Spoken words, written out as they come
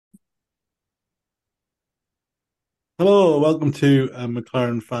Hello, welcome to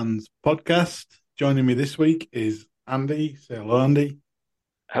McLaren Fans Podcast. Joining me this week is Andy. Say hello, Andy.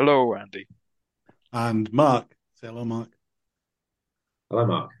 Hello, Andy. And Mark. Say hello, Mark. Hello,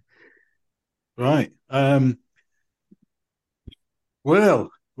 Mark. Right.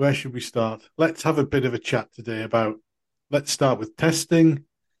 Well, where should we start? Let's have a bit of a chat today about, let's start with testing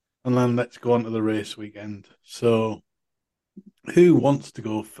and then let's go on to the race weekend. So, who wants to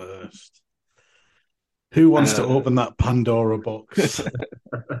go first? Who wants to Uh, open that Pandora box?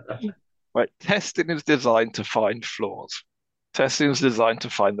 right, testing is designed to find flaws. Testing is designed to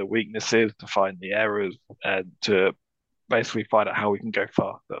find the weaknesses, to find the errors, and to basically find out how we can go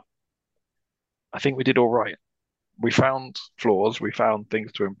faster. I think we did all right. We found flaws, we found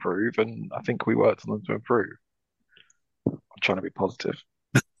things to improve, and I think we worked on them to improve. I'm trying to be positive.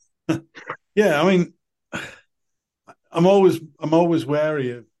 Yeah, I mean, I'm always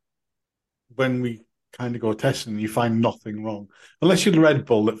wary of when we kind of go testing, you find nothing wrong. Unless you're the Red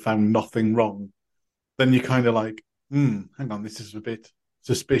Bull that found nothing wrong, then you're kind of like, hang on, this is a bit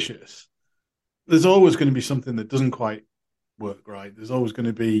suspicious. There's always going to be something that doesn't quite work right. There's always going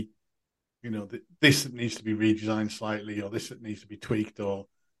to be, this that needs to be redesigned slightly, or this that needs to be tweaked, or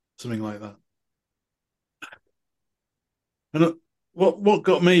something like that. And what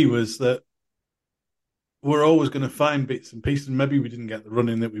got me was that we're always going to find bits and pieces. Maybe we didn't get the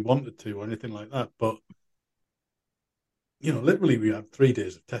running that we wanted to, or anything like that. But literally, we had 3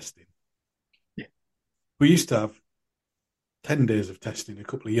 days of testing. Yeah. We used to have 10 days of testing a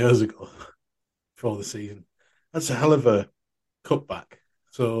couple of years ago before the season. That's a hell of a cutback.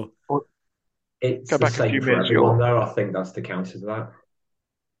 So, Well, It's go the back a few same for minutes everyone, ago. though. I think that's the counter to that.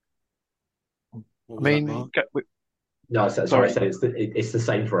 what I was that, mean, Mark? No, sorry, I sorry. said it's the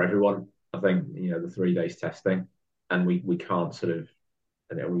same for everyone. I think the 3 days testing, and we can't sort of,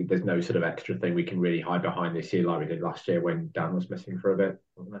 there's no sort of extra thing we can really hide behind this year like we did last year when Dan was missing for a bit,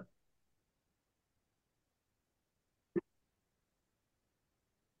 wasn't it?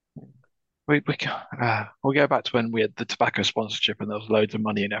 We'll go back to when we had the tobacco sponsorship and there was loads of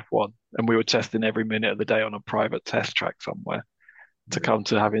money in F1, and we were testing every minute of the day on a private test track somewhere. To Yeah. come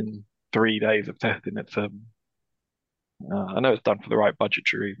to having 3 days of testing, I know it's done for the right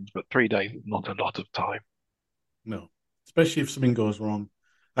budgetary reasons, but 3 days is not a lot of time. No, especially if something goes wrong.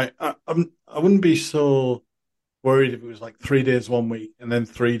 I wouldn't be so worried if it was like 3 days one week and then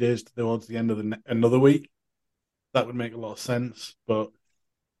 3 days towards the end of another week. That would make a lot of sense. But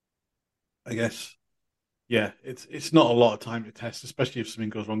I guess, yeah, it's not a lot of time to test, especially if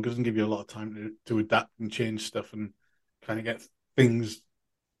something goes wrong. It doesn't give you a lot of time to adapt and change stuff and kind of get things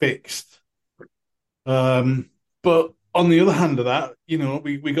fixed. Um, but on the other hand of that,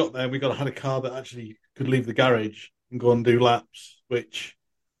 we got there, had a car that actually could leave the garage and go and do laps, which,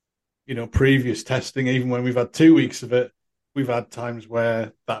 previous testing, even when we've had 2 weeks of it, we've had times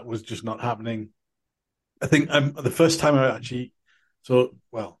where that was just not happening. I think the first time I actually, a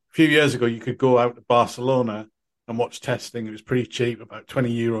few years ago, you could go out to Barcelona and watch testing. It was pretty cheap, about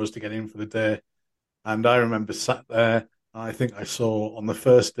 €20 to get in for the day. And I remember sat there, and I think I saw on the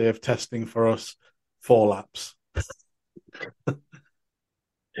first day of testing for us 4 laps.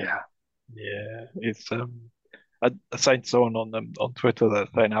 Yeah, yeah. I saying to someone on Twitter that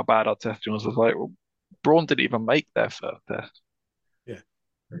saying how bad our testing was. I was like, well, Braun didn't even make their first test. Yeah.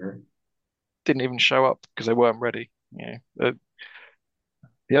 Mhm. Didn't even show up because they weren't ready. Yeah.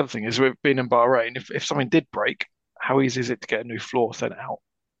 The other thing is we've been in Bahrain. If something did break, how easy is it to get a new floor sent out?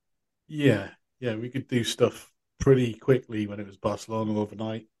 Yeah. Yeah. We could do stuff pretty quickly when it was Barcelona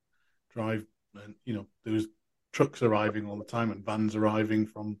overnight drive. And, there was trucks arriving all the time and vans arriving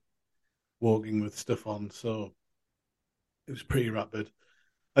from walking with stuff on. So it was pretty rapid.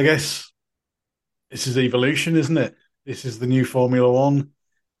 I guess this is evolution, isn't it? This is the new Formula One.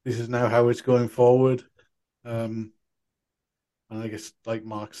 This is now how it's going forward. Um, and I guess, like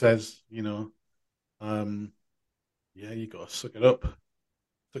Mark says, um, yeah, you got to suck it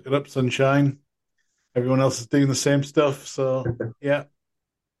up, sunshine. Everyone else is doing the same stuff, so yeah,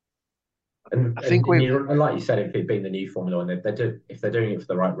 And I think and we've and like you said, if it being the new Formula One, if they're doing it for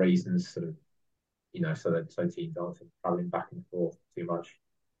the right reasons, sort of, so teams aren't sort of traveling back and forth too much,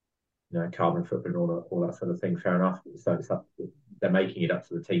 carbon footprint, all that sort of thing. Fair enough. So they're making it up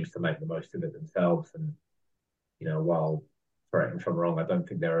to the teams to make the most of it themselves. And while correct me if I'm wrong, I don't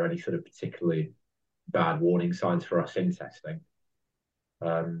think there are any sort of particularly bad warning signs for us in testing.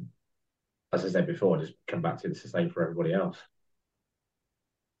 Um, as I said before, just come back to it's the same for everybody else.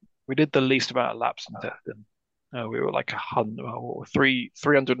 we did the least amount of laps in testing. We were like 100, what,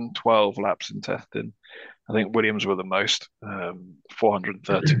 312 laps in testing. I think Williams were the most,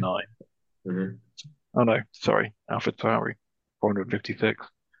 439. Mm-hmm. Oh no, sorry, AlphaTauri, 456.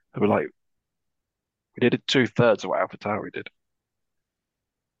 They were like, we did it two-thirds of what AlphaTauri did.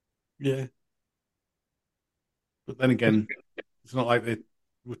 Yeah, but then again, it's not like they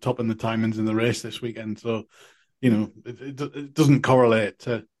were topping the timings in the race this weekend, so it doesn't correlate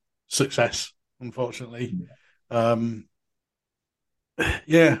to success, unfortunately. Um,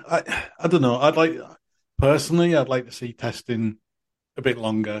 yeah, I don't know. I'd like to see testing a bit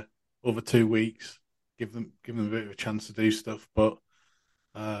longer over 2 weeks, give them a bit of a chance to do stuff. But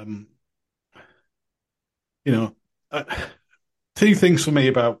um, you know, uh, two things for me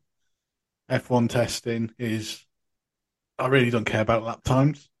about F1 testing is I really don't care about lap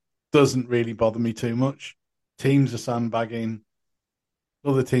times. Doesn't really bother me too much. Teams are sandbagging.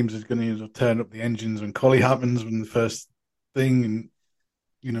 Other teams are going to turn up the engines when quali happens when the first thing, and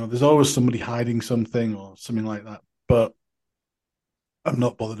there's always somebody hiding something or something like that. But I'm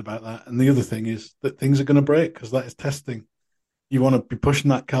not bothered about that. And the other thing is that things are going to break because that is testing. You want to be pushing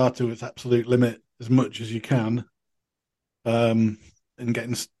that car to its absolute limit as much as you can, and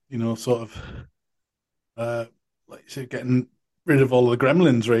getting sort of uh, like you said, getting rid of all of the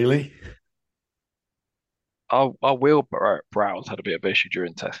gremlins really. Our wheel brows had a bit of issue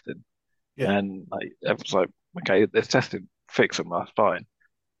during testing, Yeah, and like everyone's like, okay, there's testing, fix them, that's fine.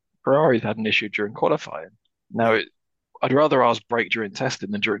 Ferrari's had an issue during qualifying. Now, yeah, I'd rather ours break during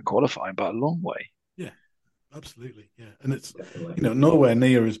testing than during qualifying, but a long way. yeah, absolutely, yeah. And it's Definitely. nowhere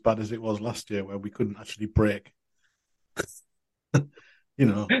near as bad as it was last year where we couldn't actually brake.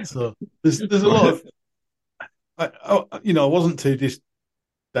 So there's a lot of I wasn't too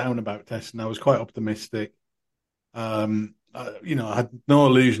down about testing. I was quite optimistic. I had no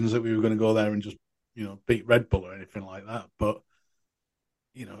illusions that we were going to go there and just beat Red Bull or anything like that. But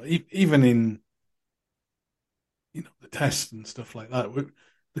even in the tests and stuff like that,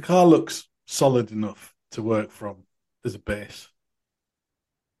 the car looks solid enough to work from as a base.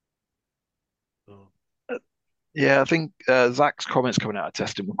 So, Yeah, I think Zach's comments coming out of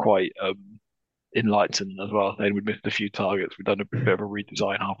testing were quite enlightening as well. Saying we'd missed a few targets. We'd done a bit of a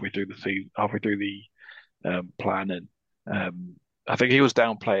redesign halfway through the season, halfway through the planning. Um, I think he was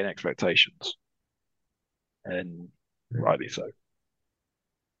downplaying expectations, and rightly so.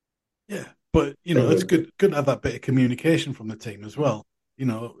 yeah, but I think it's we're good to have that bit of communication from the team as well. You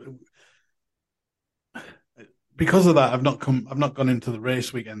know, because of that, I've not gone into the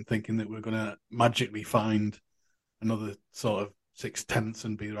race weekend thinking that we're going to magically find another sort of 6/10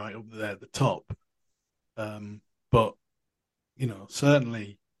 and be right up there at the top. But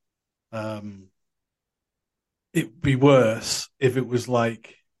certainly, um, it'd be worse if it was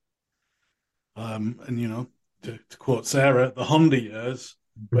like, and to quote Sarah, the Honda years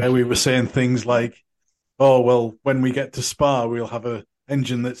where we were saying things like, "Oh well, when we get to Spa, we'll have a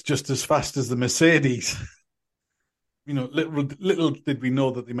engine that's just as fast as the Mercedes." Little did we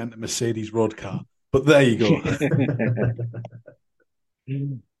know that they meant a Mercedes road car. But there you go. I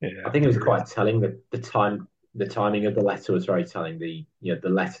Yeah, think it was agreed. quite telling that the timing of the letter was very telling. The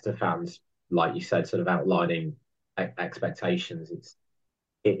letter to fans, like you said, sort of outlining expectations.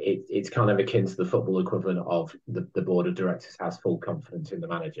 It's kind of akin to the football equivalent of the board of directors has full confidence in the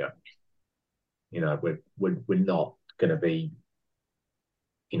manager. We're not going to be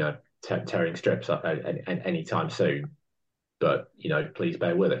tearing strips up anytime soon. But please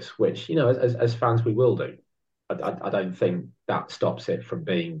bear with us. Which as fans we will do. I don't think that stops it from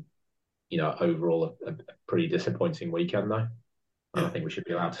being overall a pretty disappointing weekend, though. And I Yeah, think we should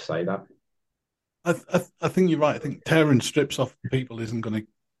be allowed to say that. I think you're right. I think tearing strips off people isn't going to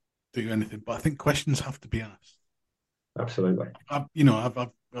do anything, but I think questions have to be asked. Absolutely.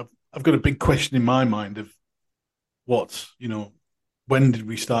 I've got a big question in my mind of what when did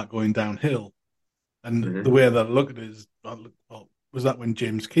we start going downhill? And the Mm-hmm. way that I look at it is, well, was that when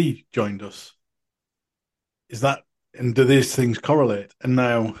James Key joined us? Is that and do these things correlate? And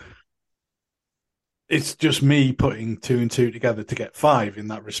now it's just me putting two and two together to get five in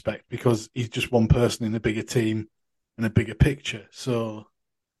that respect because he's just one person in a bigger team and a bigger picture. So,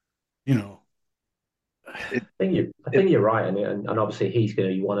 you know, It, I it, think you're right, and obviously he's going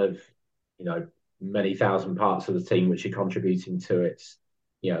to be one of you know many thousand parts of the team which are contributing to its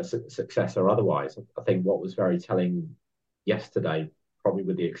success or otherwise. I think what was very telling yesterday, probably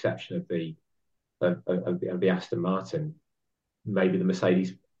with the exception of the Aston Martin, maybe the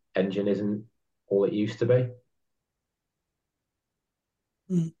Mercedes engine isn't all it used to be.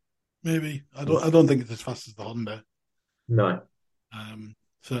 maybe I don't think it's as fast as the Honda, No,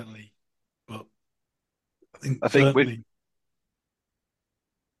 certainly, but I think I think certainly,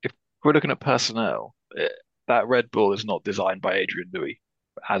 if we're looking at personnel, that Red Bull is not designed by Adrian Newey.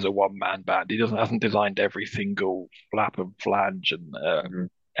 as a one-man band. He hasn't designed every single flap and flange and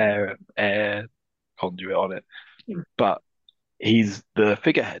Mm-hmm. air conduit on it, Mm-hmm. but he's the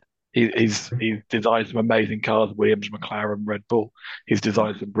figurehead. He's designed some amazing cars, Williams, McLaren, Red Bull. He's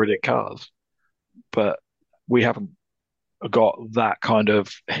designed some brilliant cars, but we haven't got that kind of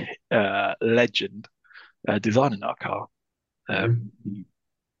legend designing our car. Um,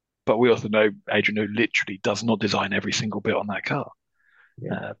 but we also know Adrian, who literally does not design every single bit on that car.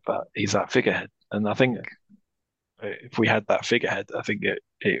 Yeah. But he's that figurehead, and I think if we had that figurehead, I think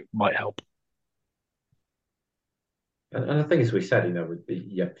it might help. And I think, as we said, with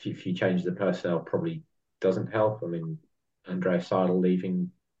if you change the personnel, probably doesn't help. I mean, Andreas Seidel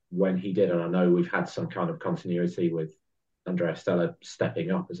leaving when he did, and I know we've had some kind of continuity with Andreas Stella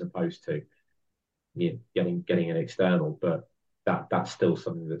stepping up as opposed to getting an external, but that's still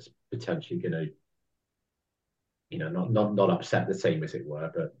something that's potentially going to, not upset the team, as it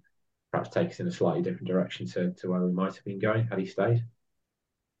were, but perhaps take us in a slightly different direction to where we might have been going had he stayed.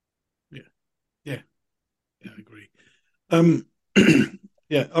 Yeah, I agree.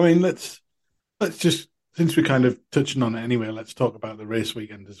 Yeah, I mean, let's just, since we're kind of touching on it anyway, let's talk about the race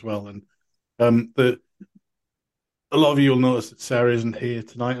weekend as well. And a lot of you will notice that Sarah isn't here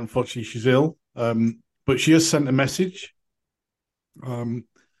tonight. Unfortunately, she's ill. But she has sent a message. And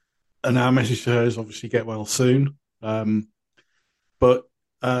our message to her is obviously get well soon. But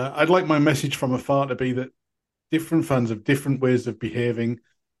I'd like my message from afar to be that different fans have different ways of behaving,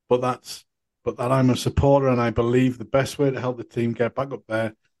 but that I'm a supporter, and I believe the best way to help the team get back up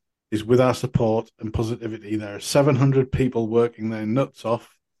there is with our support and positivity. There are 700 people working their nuts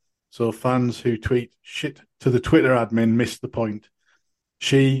off, so fans who tweet shit to the Twitter admin miss the point.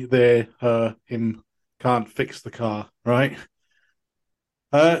 She, they, her, him can't fix the car, right?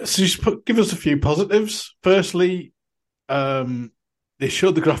 So just give us a few positives. Firstly, they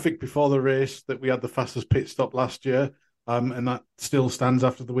showed the graphic before the race that we had the fastest pit stop last year, and that still stands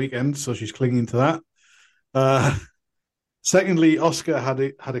after the weekend, so she's clinging to that. Secondly, Oscar had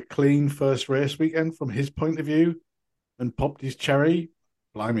a clean first race weekend from his point of view and popped his cherry.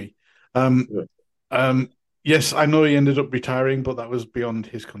 Blimey. Yes, I know he ended up retiring, but that was beyond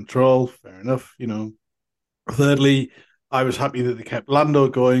his control. Fair enough, Thirdly, I was happy that they kept Lando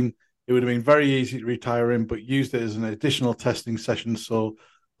going. It would have been very easy to retire him, but used it as an additional testing session. So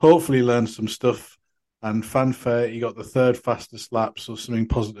hopefully learned some stuff. And fanfare, he got the third fastest lap, so something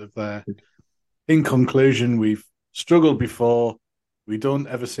positive there. In conclusion, we've struggled before. We don't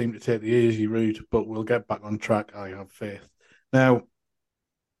ever seem to take the easy route, but we'll get back on track. I have faith. Now,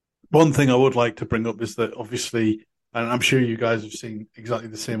 one thing I would like to bring up is that obviously, and I'm sure you guys have seen exactly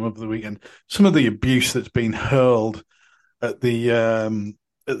the same over the weekend, some of the abuse that's been hurled at the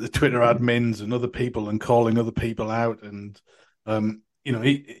Twitter admins and other people, and calling other people out, and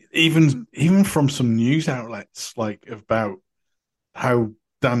even from some news outlets, like about how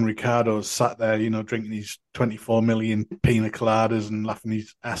Dan Ricciardo's sat there, drinking his 24 million pina coladas and laughing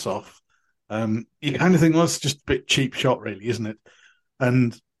his ass off. You kind of think, well, it's just a bit cheap shot, really, isn't it?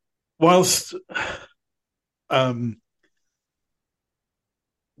 And whilst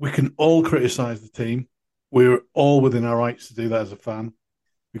we can all criticise the team, we're all within our rights to do that as a fan.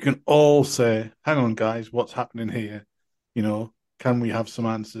 We can all say, hang on, guys, what's happening here? Can we have some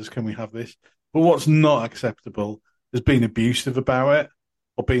answers? Can we have this? But what's not acceptable is being abusive about it,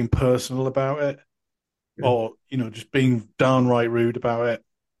 or being personal about it, or, just being downright rude about it.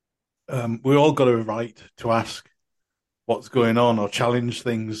 We all got a right to ask what's going on or challenge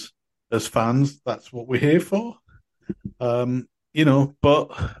things as fans. That's what we're here for. But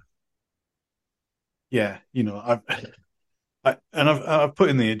yeah, I've put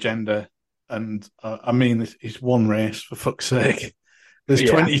in the agenda, and I mean, this is one race, for fuck's sake. There's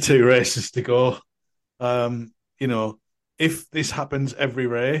 22 races to go. If this happens every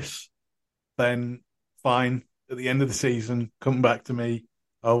race, then fine. At the end of the season, come back to me.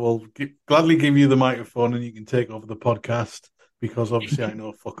 I will gladly give you the microphone, and you can take over the podcast, because obviously I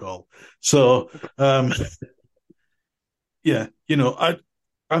know fuck all. So, yeah,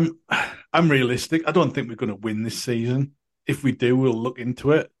 I'm realistic. I don't think we're going to win this season. If we do, we'll look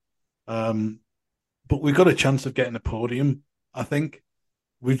into it. But we've got a chance of getting a podium, I think.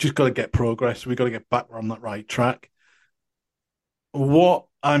 We've just got to get progress. We've got to get back on that right track. What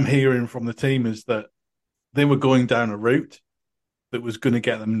I'm hearing from the team is that they were going down a route that was going to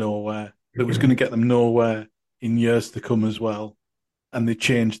get them nowhere, in years to come as well. And they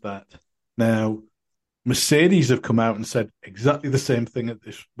changed that. Now, Mercedes have come out and said exactly the same thing at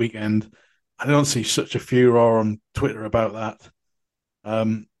this weekend. I don't see such a furor on Twitter about that.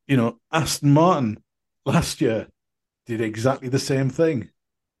 Aston Martin last year did exactly the same thing.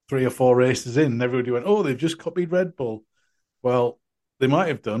 3 or 4 races in, and everybody went, "Oh, they've just copied Red Bull." Well, they might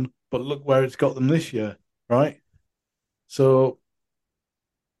have done, but look where it's got them this year, right? So,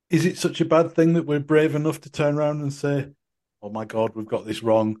 is it such a bad thing that we're brave enough to turn around and say, "Oh my God, we've got this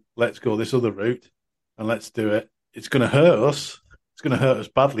wrong. Let's go this other route and let's do it." It's going to hurt us. It's going to hurt us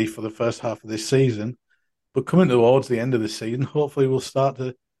badly for the first half of this season. But coming towards the end of the season, hopefully we'll start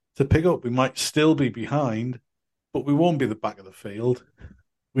to pick up. We might still be behind, but we won't be the back of the field.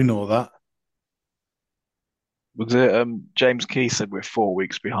 We know that. Was it James Key said we're 4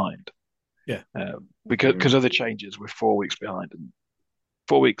 weeks behind? Yeah. Because of the changes, we're 4 weeks behind, and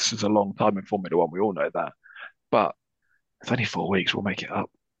 4 weeks is a long time in Formula One. We all know that, but it's only 4 weeks. We'll make it up.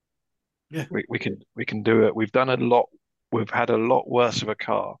 Yeah, we can do it. We've done a lot. We've had a lot worse of a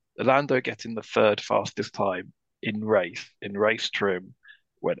car. Lando getting the third fastest time in race trim,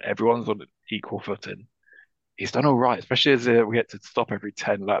 when everyone's on equal footing. He's done all right, especially as we had to stop every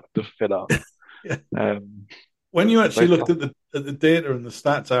 10 laps to fill up. yeah. Um, When you actually looked at the data and the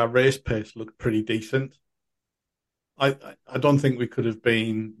stats, our race pace looked pretty decent. I don't think we could have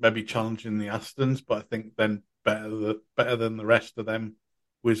been maybe challenging the Astons, but I think then better than the rest of them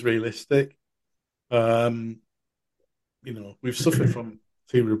was realistic. We've suffered from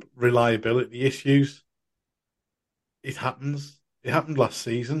reliability issues. It happens. It happened last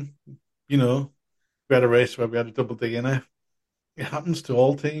season. We had a race where we had a double DNF. It happens to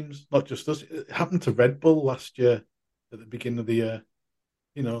all teams, not just us. It happened to Red Bull last year at the beginning of the year.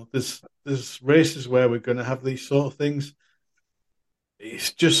 There's races where we're going to have these sort of things.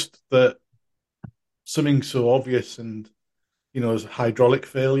 It's just that something so obvious and, as a hydraulic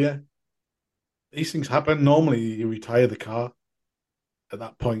failure, these things happen. Normally you retire the car at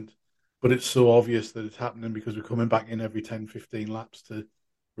that point, but it's so obvious that it's happening because we're coming back in every 10, 15 laps to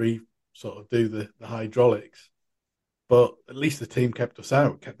sort of do the hydraulics. But at least the team kept us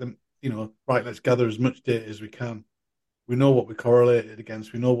out, kept them, right, let's gather as much data as we can. We know what we correlated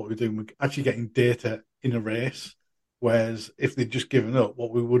against. We know what we're doing. We're actually getting data in a race. Whereas if they'd just given up,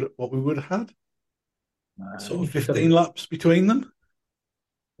 what we would have had, sort of 15 laps between them.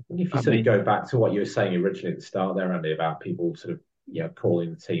 If you sort of go back to what you were saying originally at the start there, Andy, about people sort of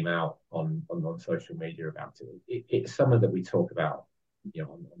calling the team out on social media about it, it's something that we talk about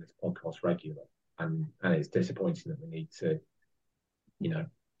on this podcast regularly, and it's disappointing that we need to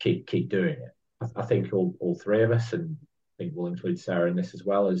keep doing it. I think all three of us, and I think we'll include Sarah in this as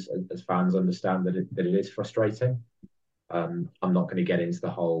well, as fans, understand that it is frustrating. I'm not going to get into the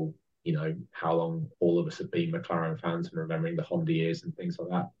whole, how long all of us have been McLaren fans and remembering the Honda years and things like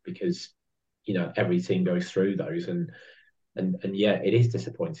that, because, every team goes through those. And yeah, it is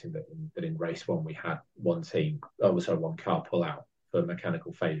disappointing that in race one we had one car pull out for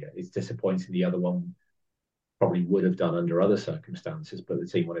mechanical failure. It's disappointing the other one probably would have done under other circumstances, but the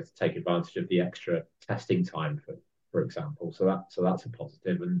team wanted to take advantage of the extra testing time, for example. So that's a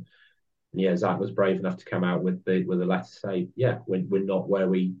positive. And yeah, Zach was brave enough to come out with the letter to say, yeah, we're not where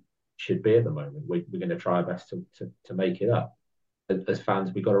we should be at the moment. We're going to try our best to make it up. As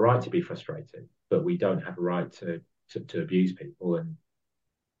fans, we've got a right to be frustrated, but we don't have a right to abuse people, and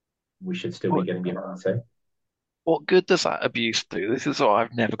we should still be getting behind it. What good does that abuse do? This is what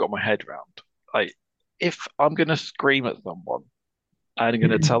I've never got my head around. Like, if I'm going to scream at someone and I'm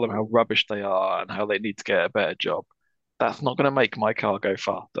going to tell them how rubbish they are and how they need to get a better job, that's not going to make my car go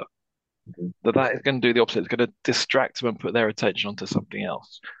faster. That is going to do the opposite. It's going to distract them and put their attention onto something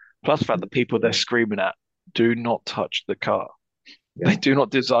else. Plus the fact that people they're screaming at do not touch the car. Yeah. They do not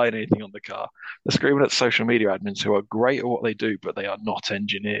design anything on the car. They're screaming at social media admins who are great at what they do, but they are not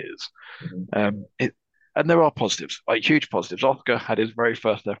engineers. And there are positives, like huge positives. Oscar had his very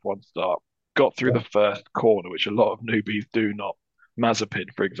first F1 start, got through the first corner, which a lot of newbies do not.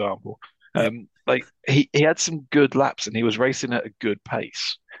 Mazepin, for example. He had some good laps and he was racing at a good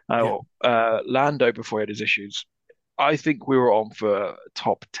pace. Lando, before he had his issues, I think we were on for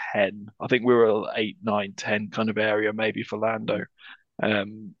top 10. I think we were 8, 9, 10 kind of area maybe for Lando.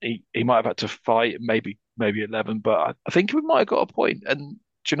 He might have had to fight maybe 11, but I think we might have got a point. And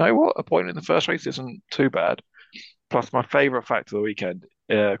do you know what? A point in the first race isn't too bad. Plus, my favourite fact of the weekend,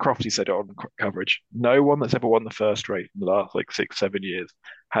 Crofty said it on coverage. No one that's ever won the first race in the last 6, 7 years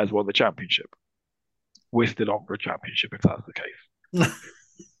has won the championship. We're still on for a championship if that's the case.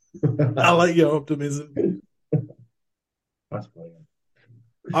 I like your optimism. That's brilliant.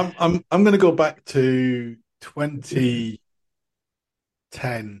 I'm going to go back to 2010,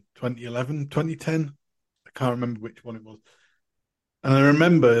 2011, 2010. I can't remember which one it was. And I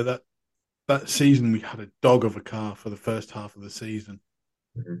remember that season we had a dog of a car for the first half of the season.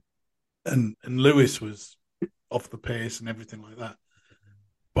 And Lewis was off the pace and everything like that.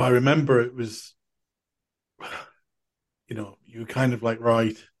 But I remember it was, you were kind of like,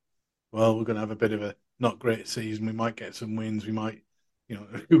 right, well, we're going to have a bit of a not great season. We might get some wins. We might,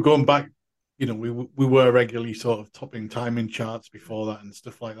 you're going back, we were regularly sort of topping timing charts before that and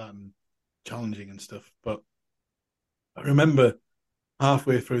stuff like that and challenging and stuff. But I remember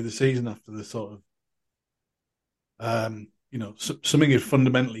halfway through the season after the sort of, something had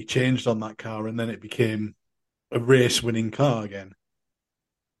fundamentally changed on that car and then it became a race winning car again.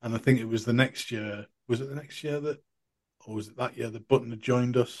 And I think it was the next year. Was it the next year or was it that year that Button had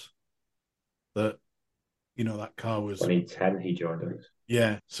joined us? That that car was 2010 he joined us.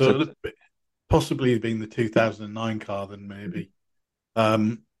 yeah. So So possibly been the 2009 car then maybe,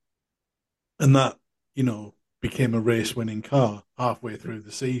 um, and that became a race winning car halfway through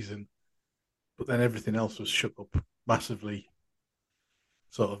the season. But then everything else was shook up massively,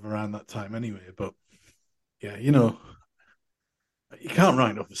 sort of around that time anyway. But yeah, you can't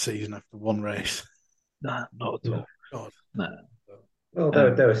write off a season after one race. nah, not at No. all. God. No. Well,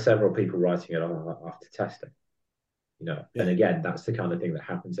 there were several people writing it on after testing, Yeah. and again, that's the kind of thing that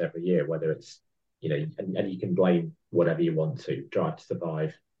happens every year, whether it's, and you can blame whatever you want to, Drive to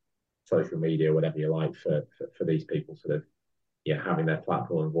Survive, social media, whatever you like, for these people sort of, having their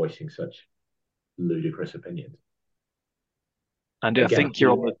platform and voicing such ludicrous opinions. And I Again, think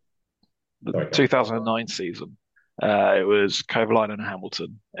you're on the sorry, 2009 season. It was Kovalainen and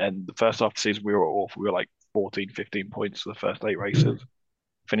Hamilton. And the first half of the season, we were awful. We were like 14, 15 points for the first 8 races,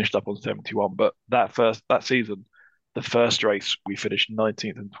 finished up on 71. But that season, the first race, we finished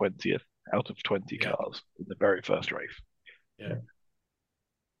 19th and 20th out of 20 Yeah. cars in the very first race. Yeah.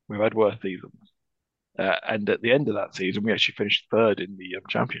 We've had worse seasons. And at the end of that season, we actually finished third in the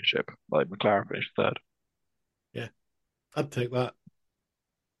championship. Like McLaren finished third. Yeah. I'd take that.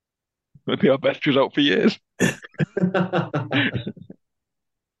 Would be our best result for years.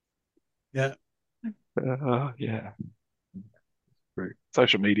 Yeah. Yeah. True.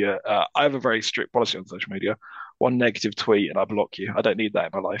 Social media. I have a very strict policy on social media. One negative tweet and I block you. I don't need that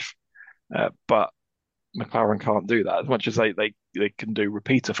in my life. But McLaren can't do that. As much as they can do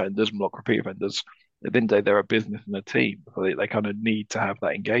repeat offenders, block repeat offenders, at the end of the day, they're a business and a team. So they kind of need to have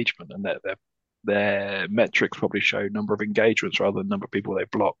that engagement, and their metrics probably show number of engagements rather than number of people they've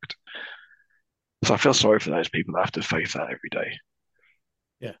blocked. So I feel sorry for those people that have to face that every day.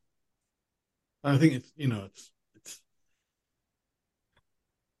 Yeah. I think it's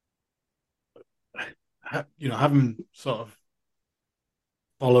having sort of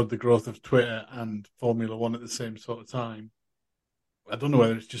followed the growth of Twitter and Formula One at the same sort of time. I don't know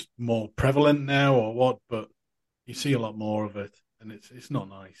whether it's just more prevalent now or what, but you see a lot more of it, and it's not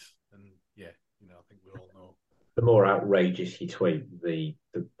nice. And yeah, I think we all know. The more outrageous you tweet, the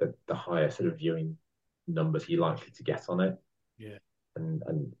higher sort of viewing numbers you're likely to get on it. Yeah.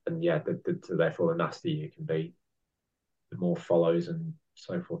 And yeah, so therefore the nastier you can be, the more follows and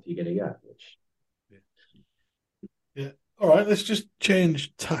so forth you're going to get. Which yeah. All right, let's just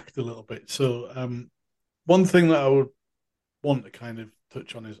change tact a little bit. So, one thing that I would want to kind of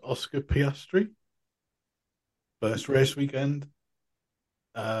touch on is Oscar Piastri. First race weekend.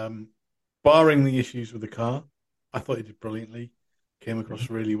 Barring the issues with the car, I thought he did brilliantly. Came across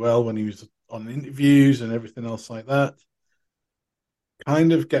really well when he was on interviews and everything else like that.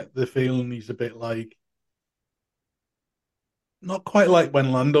 Kind of get the feeling he's a bit like, not quite like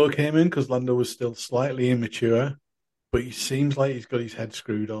when Lando came in, because Lando was still slightly immature, but he seems like he's got his head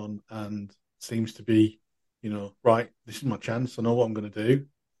screwed on and seems to be, right, this is my chance. I know what I'm going to do.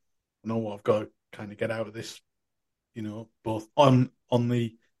 I know what I've got to kind of get out of this, both on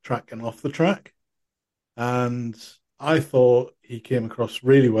the track and off the track. And I thought he came across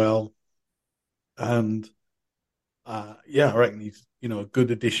really well. And yeah, I reckon he's, a good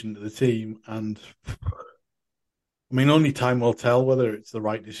addition to the team. And I mean, only time will tell whether it's the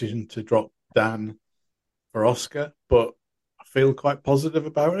right decision to drop Dan for Oscar, but I feel quite positive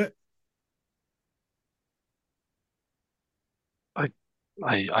about it.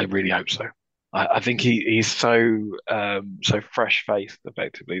 I really hope so. I think he's so fresh faced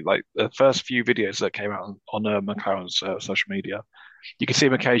effectively. Like the first few videos that came out on McLaren's social media, you could see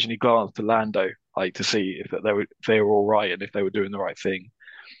him occasionally glance to Lando, like to see if they were all right and if they were doing the right thing.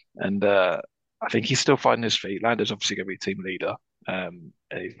 And I think he's still finding his feet. Lando's obviously going to be team leader, and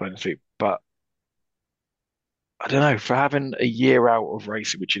he's finding his feet. But I don't know, for having a year out of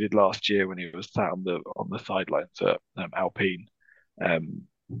racing, which he did last year when he was sat on the sidelines at Alpine, um,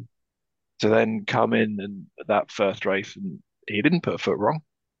 to then come in and that first race and he didn't put a foot wrong.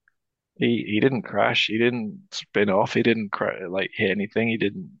 He didn't crash. He didn't spin off. He didn't hit anything. He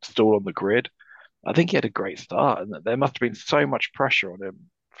didn't stall on the grid. I think he had a great start, and there must have been so much pressure on him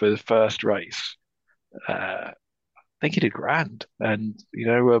for the first race. I think he did grand, and he's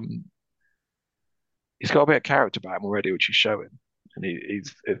got a bit of character about him already, which he's showing, and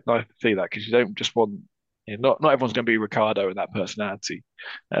it's nice to see that because you don't just want. Not everyone's going to be Ricardo and that personality.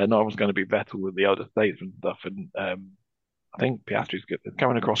 Not everyone's going to be Vettel with the elder statesman and stuff. And I think Piastri's good,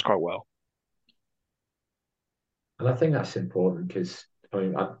 coming across quite well. And I think that's important because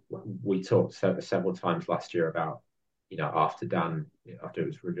we talked several times last year about, after it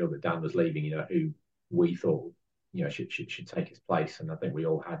was revealed that Dan was leaving, who we thought, should take his place. And I think we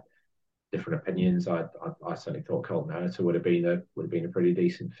all had different opinions. I certainly thought Colton Herta would have been a pretty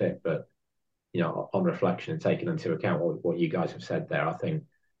decent fit, but on reflection and taking into account what you guys have said there, I think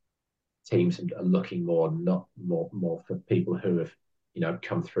teams are looking more for people who have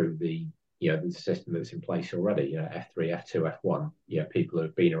come through the system that's in place already. F3, F2, F1. People who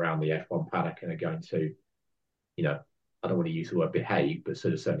have been around the F1 paddock and are going to, I don't want to use the word behave, but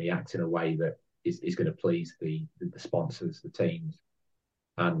sort of certainly act in a way that is going to please the sponsors, the teams,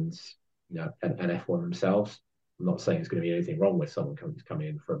 and and F1 themselves. I'm not saying there's going to be anything wrong with someone coming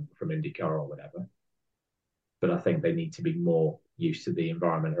in from IndyCar or whatever, but I think they need to be more used to the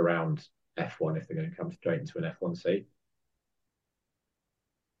environment around F1 if they're going to come straight into an F1 seat.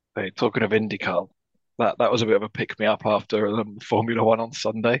 Hey, talking of IndyCar, that was a bit of a pick me up after Formula One on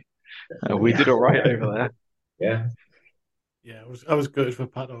Sunday. We did all right over there. Yeah, yeah. I was good for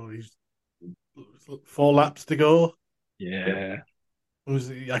Pato. He's 4 laps to go. Yeah.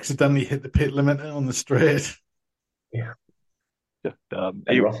 He accidentally hit the pit limiter on the straight. Yeah.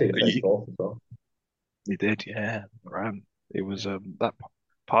 And Rossi as well. He did, yeah. Ran. It was that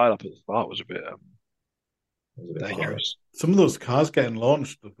pile up at the start was a bit dangerous. Some of those cars getting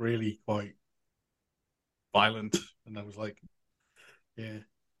launched were really quite violent, and I was like, yeah,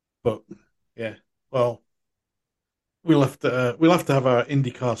 but yeah. Well, we'll have to have our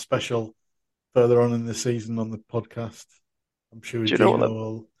IndyCar special further on in the season on the podcast. I'm sure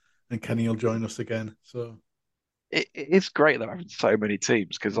Gino and Kenny will join us again. So it's great that having so many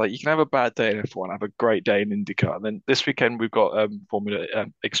teams because you can have a bad day in F1, have a great day in IndyCar, and then this weekend we've got Formula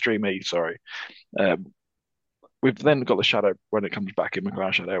Extreme E. Sorry, we've then got the Shadow when it comes back in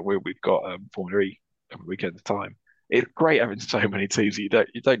McLaren Shadow. We've got Formula E every weekend at a time. It's great having so many teams. You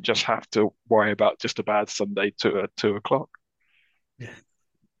don't just have to worry about just a bad Sunday to 2 o'clock.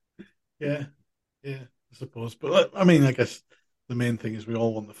 Yeah, I suppose. But I mean, I guess the main thing is we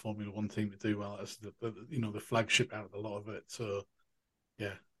all want the Formula One team to do well. It's the flagship out of a lot of it. So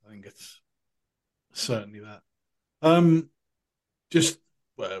yeah, I think it's certainly that. Just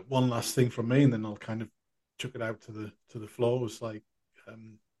one last thing from me, and then I'll kind of chuck it out to the floor. Was like,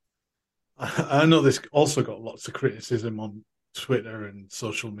 I know this also got lots of criticism on Twitter and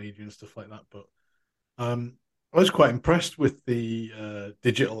social media and stuff like that, but I was quite impressed with the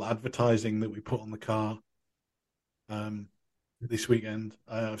digital advertising that we put on the car this weekend.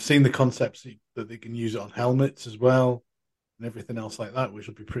 I've seen the concepts that they can use it on helmets as well and everything else like that, which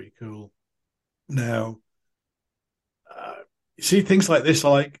will be pretty cool. Now, you see things like this,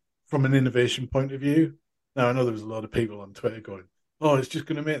 from an innovation point of view. Now, I know there was a lot of people on Twitter going, oh, it's just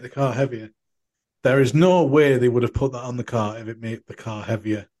going to make the car heavier. There is no way they would have put that on the car if it made the car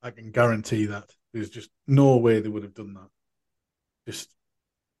heavier. I can guarantee that. There's just no way they would have done that. Just,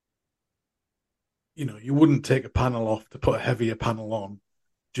 you wouldn't take a panel off to put a heavier panel on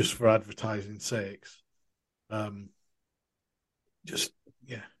just for advertising sakes. That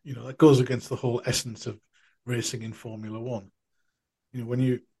goes against the whole essence of racing in Formula One. When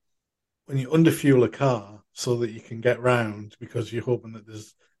you underfuel a car so that you can get round because you're hoping that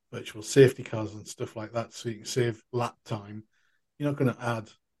there's virtual safety cars and stuff like that so you can save lap time, you're not going to add,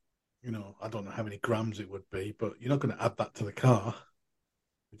 I don't know how many grams it would be, but you're not going to add that to the car.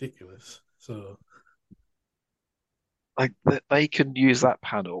 Ridiculous. So they can use that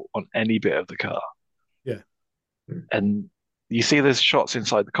panel on any bit of the car. Yeah. And you see there's shots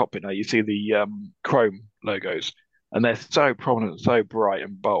inside the cockpit now. You see the chrome logos, and they're so prominent, so bright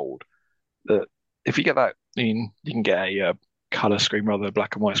and bold that if you get that, you can get a color screen rather than a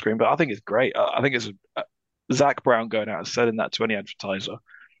black and white screen. But I think it's great. I think it's Zach Brown going out and selling that to any advertiser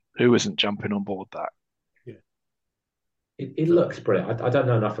who isn't jumping on board that. Yeah, it looks brilliant. I don't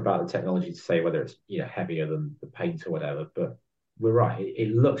know enough about the technology to say whether it's heavier than the paint or whatever, but we're right.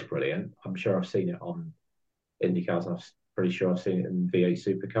 It looks brilliant. I'm sure I've seen it on IndyCars. I'm pretty sure I've seen it in V8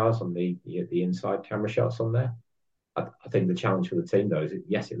 supercars on the inside camera shots on there. I think the challenge for the team though is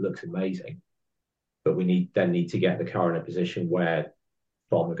yes, it looks amazing, but we need to get the car in a position where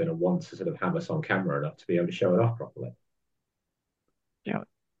FOM are going to want to sort of have us on camera enough to be able to show it off properly. Yeah,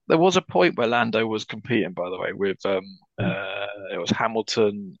 There was a point where Lando was competing, by the way, with it was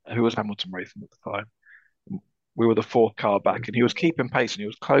Hamilton. Who was Hamilton racing at the time? We were the fourth car back, and he was keeping pace, and he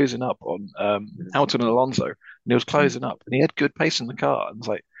was closing up on Hamilton and Alonso, and he was closing up, and he had good pace in the car. And it's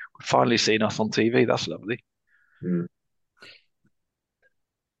like we've finally seen us on TV. That's lovely. Mm.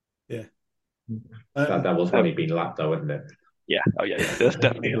 Yeah. That was when he'd been lapped, though, wasn't it? Yeah. Oh yeah. There's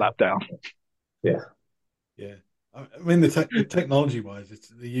definitely a lap down. Yeah. Yeah. I mean, the technology-wise,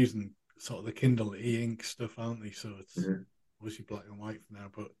 they're using sort of the Kindle e-ink stuff, aren't they? So it's obviously black and white for now.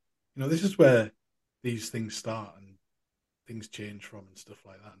 But, this is where these things start and things change from and stuff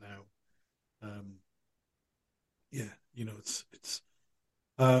like that now. Yeah, it's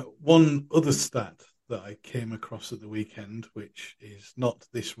one other stat that I came across at the weekend, which is not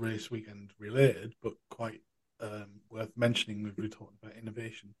this race weekend related, but quite worth mentioning when we're talking about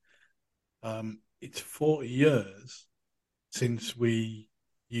innovation. It's 40 years since we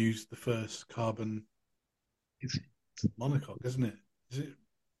used the first carbon monocoque, isn't it? Is it?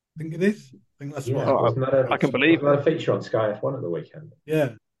 I think it is. I think that's Yeah, what. I can believe wasn't that a feature on Sky F1 at the weekend?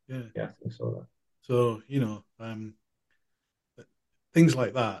 Yeah. Yeah, I think so. So, things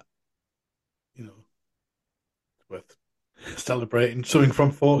like that, it's worth celebrating something from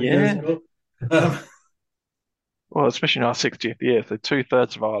 40 years ago. Well, especially in our 60th year, so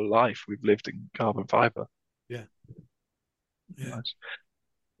 2/3 of our life we've lived in carbon fiber. Yeah. Yeah.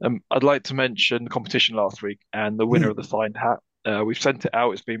 Nice. I'd like to mention the competition last week and the winner of the signed hat. We've sent it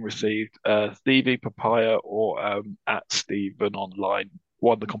out. It's been received. Stevie Papaya or at Stephen online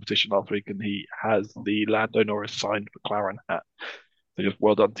won the competition last week, and he has the Lando Norris signed McLaren hat. So just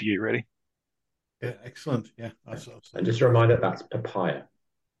well done to you, really. Yeah, excellent. Yeah, and just a reminder, that's papaya.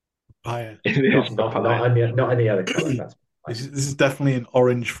 Papaya. Not any other colour. That's this is definitely an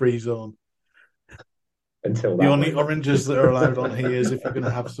orange-free zone. Until the only oranges that are allowed on here is if you're going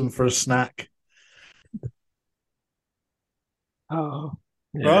to have some for a snack. Oh,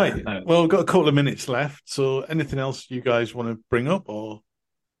 yeah. Right. Well, we've got a couple of minutes left. So, anything else you guys want to bring up, or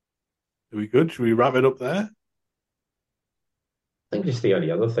are we good? Should we wrap it up there? I think just the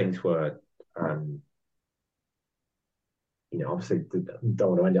only other things were, obviously don't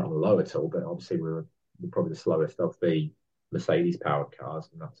want to end it on a low at all, but obviously we're probably the slowest of the Mercedes powered cars,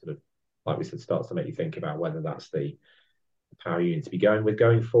 and that sort of, like we said, starts to make you think about whether that's the power unit to be going with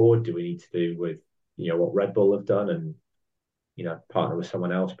going forward. Do we need to do with what Red Bull have done and partner with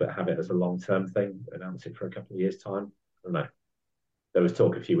someone else, but have it as a long-term thing, announce it for a couple of years' time? I don't know. There was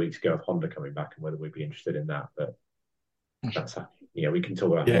talk a few weeks ago of Honda coming back and whether we'd be interested in that, but that's we can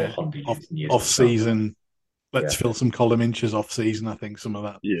talk about more Honda off season. Let's fill some column inches off season. I think some of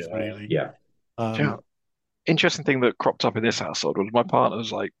that. Interesting thing that cropped up in this household was my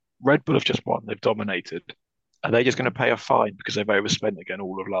partner's like, Red Bull have just won, they've dominated. Are they just going to pay a fine because they've overspent again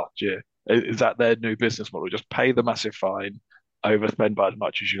all of last year? Is that their new business model? Just pay the massive fine, overspend by as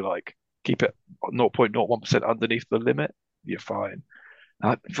much as you like, keep it 0.01% underneath the limit, you're fine.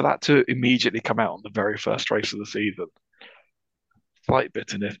 For that to immediately come out on the very first race of the season, slight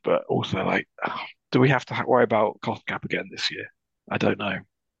bitterness, but also like, do we have to worry about cost cap again this year? I don't know.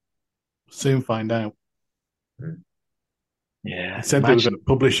 Soon find out. Yeah. He said they were going to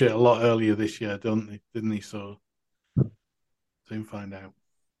publish it a lot earlier this year, didn't he? So soon find out.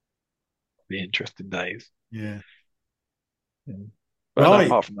 The interesting days. Yeah. But right.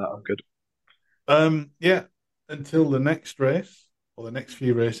 Apart from that, I'm good. Yeah. Until the next race or the next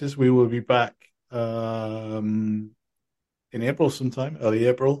few races, we will be back in April sometime, early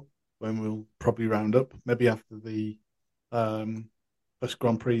April, when we'll probably round up, maybe after the first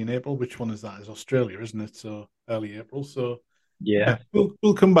Grand Prix in April. Which one is that? It's Australia, isn't it? So early April. So yeah,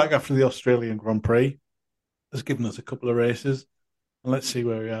 we'll come back after the Australian Grand Prix. It's given us a couple of races, and let's see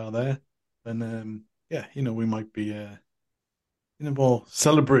where we are there. And we might be in a more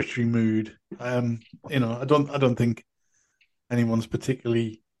celebratory mood. I don't think anyone's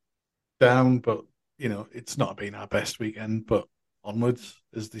particularly down, but it's not been our best weekend. But onwards,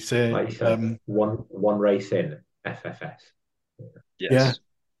 as they say. Like you said, one race in FFS. Yes.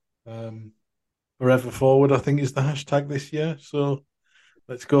 Yeah. Forever forward, I think, is the hashtag this year. So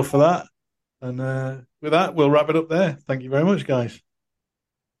let's go for that. And with that, we'll wrap it up there. Thank you very much, guys.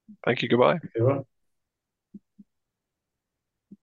 Thank you. Goodbye.